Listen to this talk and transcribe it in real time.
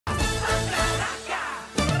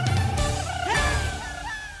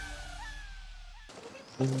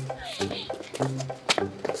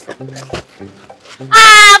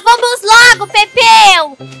Ah, vamos logo,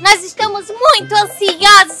 Pepeu! Nós estamos muito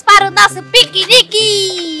ansiosos para o nosso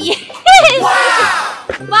piquenique!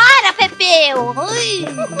 Bora, Pepeu! Ui.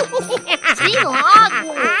 Vem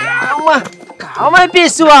logo! Calma, calma,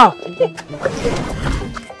 pessoal!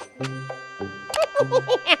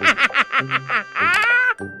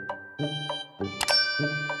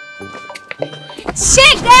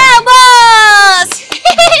 Chegamos!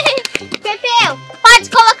 Pepeu, pode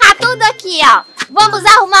colocar tudo aqui, ó. Vamos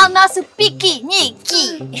arrumar o nosso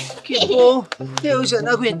piquenique. Que bom! Eu já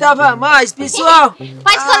não aguentava mais, pessoal!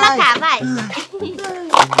 Pode colocar, vai.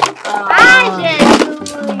 Ai,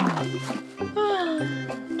 Jesus!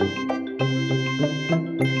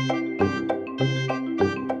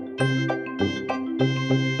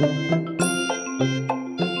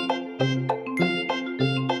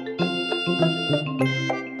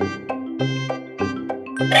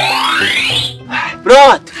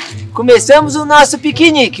 Pronto! Começamos o nosso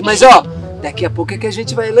piquenique, mas ó, daqui a pouco é que a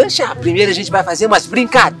gente vai lanchar. Primeiro a gente vai fazer umas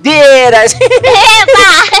brincadeiras.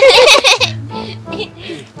 Eba!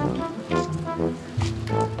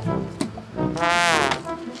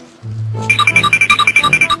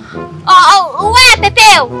 Ué,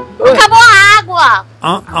 Pepeu! Oi. Acabou a água!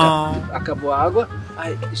 Acabou a água?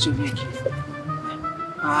 Ai, deixa eu ver aqui.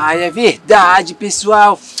 Ai, é verdade,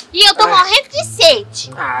 pessoal. E eu tô morrendo de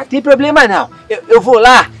sede. Ah, tem problema não. Eu vou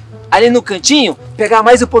lá, ali no cantinho, pegar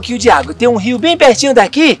mais um pouquinho de água. Tem um rio bem pertinho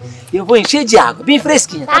daqui e eu vou encher de água, bem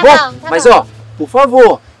fresquinha, tá bom? Tá Mas bom. Ó, por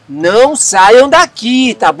favor, não saiam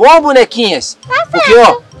daqui, tá bom, bonequinhas? Tá Porque,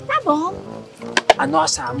 ó, Tá bom. a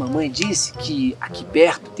nossa mamãe disse que aqui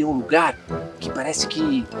perto tem um lugar que parece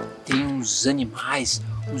que tem uns animais,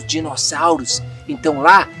 uns dinossauros. Então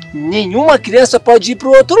lá, nenhuma criança pode ir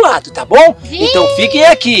pro outro lado, tá bom? Então fiquem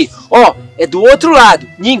aqui. Ó, é do outro lado.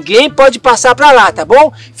 Ninguém pode passar pra lá, tá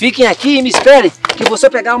bom? Fiquem aqui e me esperem que eu vou só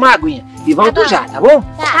pegar uma aguinha. E volto já, tá bom?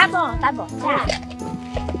 Tá bom, tá bom. Tá.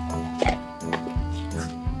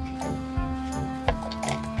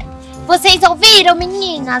 Vocês ouviram,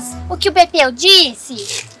 meninas, o que o Pepeu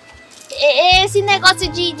disse? Esse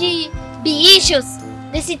negócio de bichos,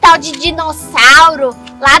 desse tal de dinossauro,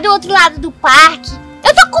 lá do outro lado do parque.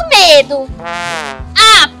 Eu tô com medo.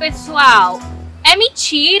 Ah, pessoal, é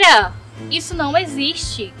mentira. Isso não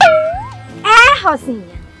existe. É,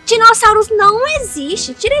 Rosinha. Dinossauros não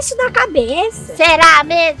existem. Tira isso da cabeça. Será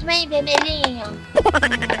mesmo, hein, vermelhinho?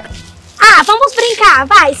 Ah, vamos brincar.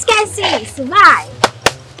 Vai, esquece isso. Vai.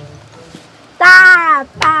 Tá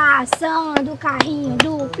passando o carrinho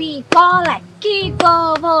do picolé. Que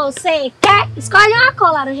cor você quer? Escolhe uma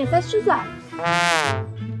cor, laranja, fecha os olhos.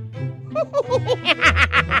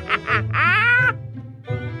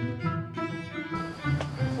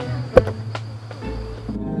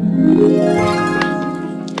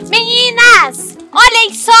 Meninas,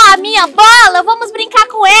 olhem só a minha bola. Vamos brincar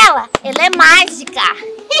com ela. Ela é mágica.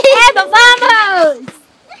 Eba, vamos!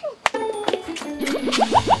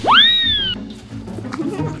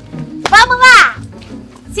 Vamos lá.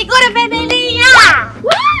 Segura a vermelhinha.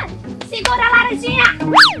 Segura a laranjinha.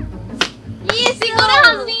 E segura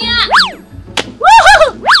a rosinha.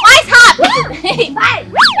 Mais rápido. Vai!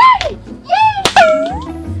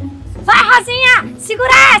 Vai, Rosinha!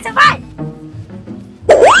 Segura essa, vai!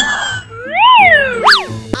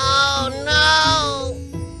 Oh, não!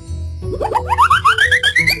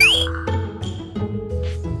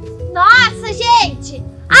 Nossa, gente!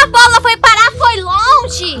 A bola foi parar, foi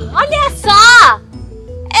longe! Olha só!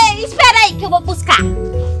 Espera aí que eu vou buscar.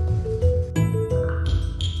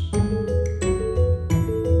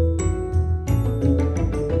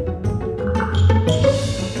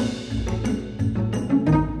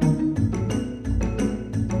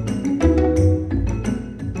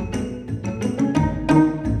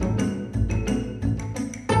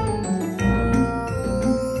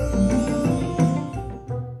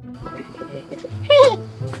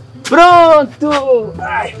 Pronto!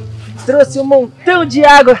 Ai, trouxe um montão de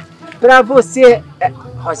água pra você.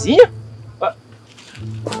 Rosinha?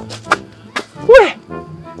 Ué,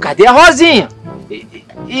 cadê a Rosinha?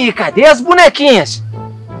 E cadê as bonequinhas?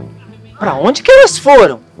 Pra onde que elas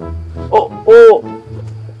foram? Ô,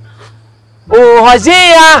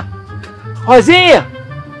 Rosinha! Rosinha!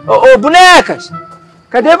 Ô, bonecas!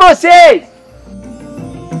 Cadê vocês?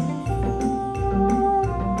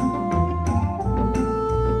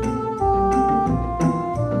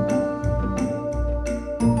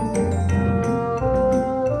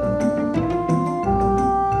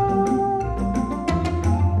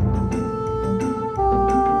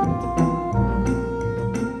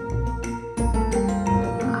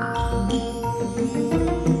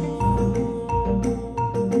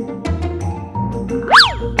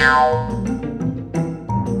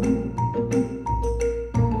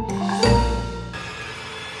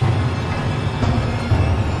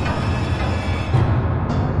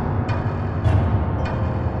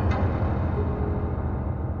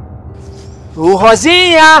 Ô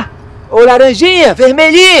Rosinha! Ô Laranjinha,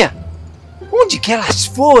 Vermelhinha! Onde que elas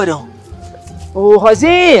foram? Ô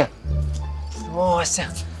Rosinha! Nossa,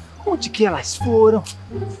 onde que elas foram?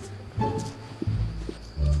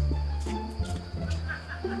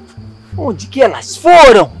 Onde que elas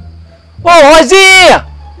foram? Ô Rosinha!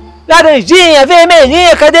 Laranjinha,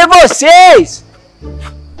 Vermelhinha, cadê vocês?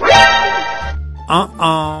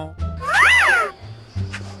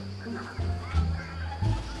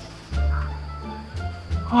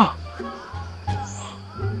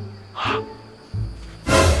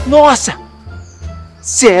 Nossa!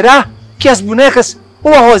 Será que as bonecas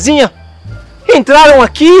ou a Rosinha entraram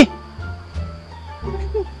aqui?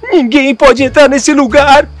 Ninguém pode entrar nesse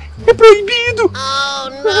lugar! É proibido! Oh,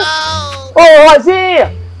 não! Ô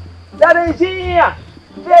Rosinha! Laranjinha!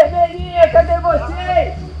 Vermelhinha, cadê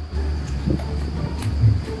vocês?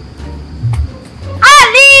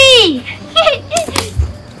 Ali!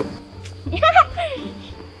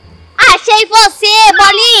 Achei você,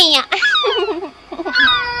 bolinha!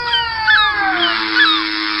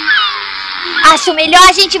 Acho melhor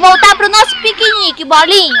a gente voltar pro nosso piquenique,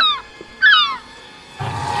 bolinha.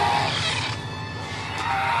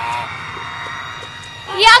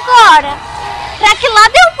 E agora? Pra que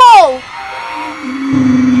lado eu vou?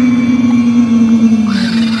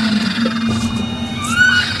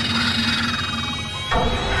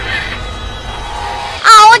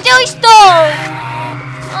 Aonde eu estou?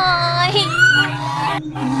 Ai.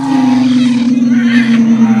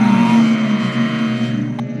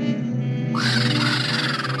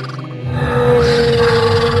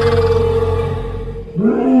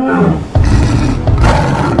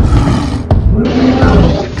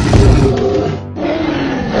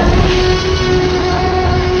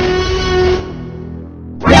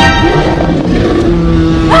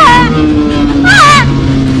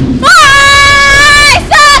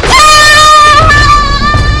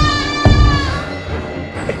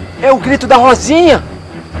 É o grito da Rosinha!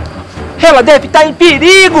 Ela deve estar em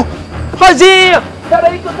perigo! Rosinha!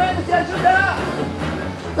 Peraí que eu tô indo te ajudar!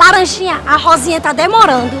 Laranjinha, a Rosinha tá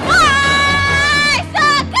demorando. Ai,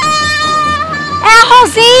 socorro! É a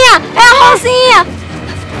Rosinha! É a Rosinha!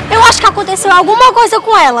 Eu acho que aconteceu alguma coisa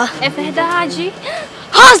com ela. É verdade.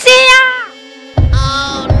 Rosinha!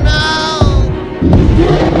 Oh, não!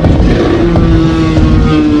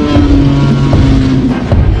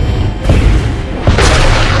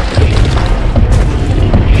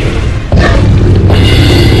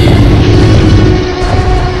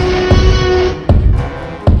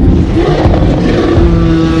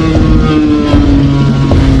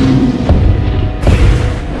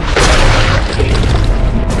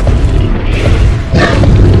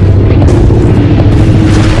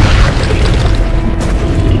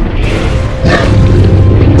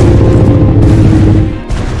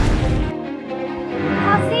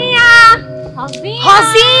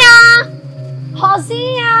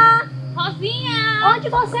 Onde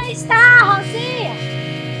você está, Rosinha?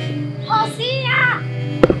 Rosinha!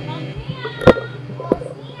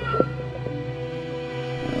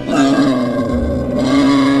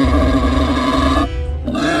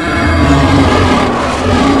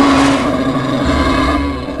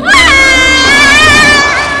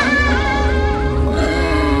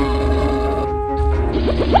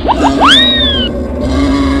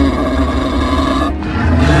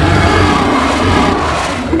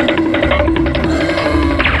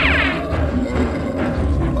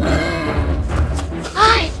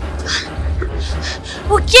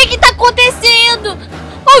 O que tá acontecendo?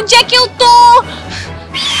 Onde é que eu tô?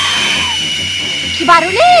 Que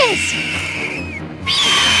barulho é esse?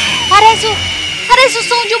 Parece o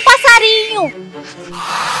som de um passarinho.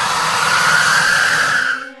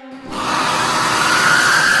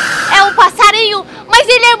 É um passarinho, mas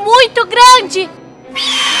ele é muito grande.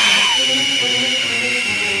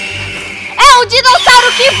 É um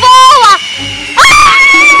dinossauro que voa.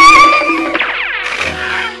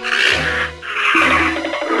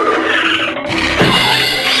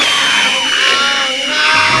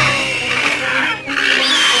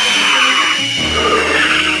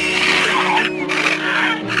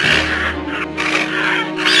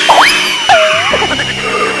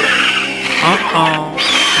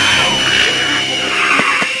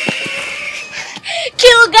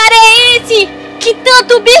 Que lugar é esse? Que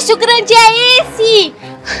tanto bicho grande é esse?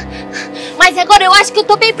 Mas agora eu acho que eu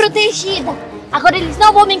tô bem protegida. Agora eles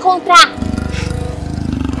não vão me encontrar.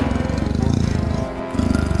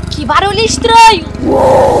 Que barulho estranho!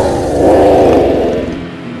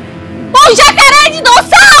 Um jacaré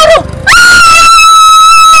dinossauro!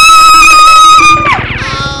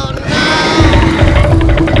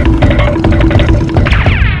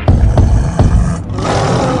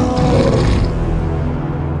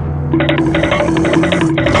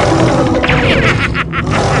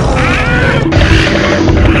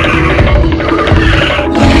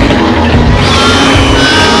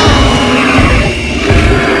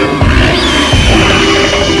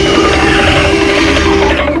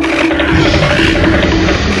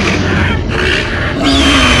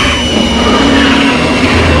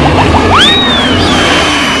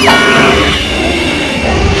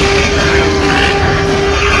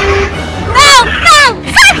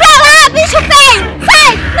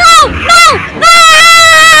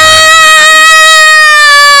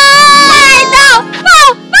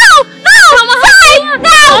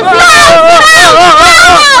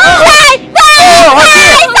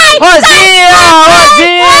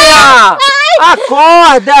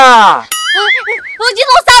 Acorda! O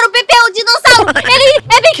dinossauro, Pepeu, o dinossauro! Ele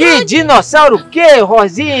é bem Que grande! dinossauro o quê,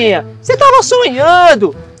 Rosinha? Você tava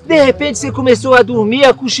sonhando! De repente você começou a dormir,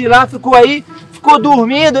 a cochilar, ficou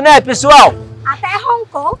dormindo, né, pessoal? Até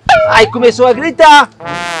roncou. Aí começou a gritar.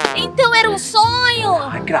 Então era um sonho!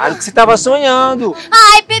 Ah, claro que você tava sonhando.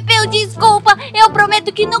 Ai, Pepeu, desculpa! Eu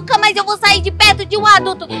prometo que nunca mais eu vou sair de perto de um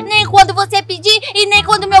adulto. Nem quando você pedir, e nem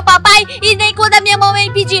quando meu papai, e nem quando a minha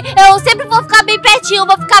mamãe pedir. Eu sempre vou ficar bem pertinho,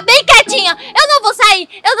 vou ficar bem quietinha. Eu não vou sair.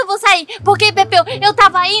 Porque, Pepeu, eu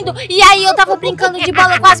tava indo, e aí eu tava brincando de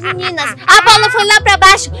bola com as meninas. A bola foi lá pra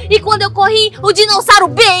baixo, e quando eu corri, o dinossauro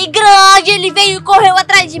bem grande, ele veio e correu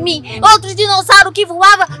atrás de mim. Outro dinossauro que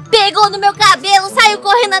voava, pegou no meu cabelo, saiu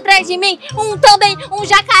correndo atrás de mim. Um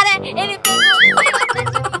jacaré, ele pegou...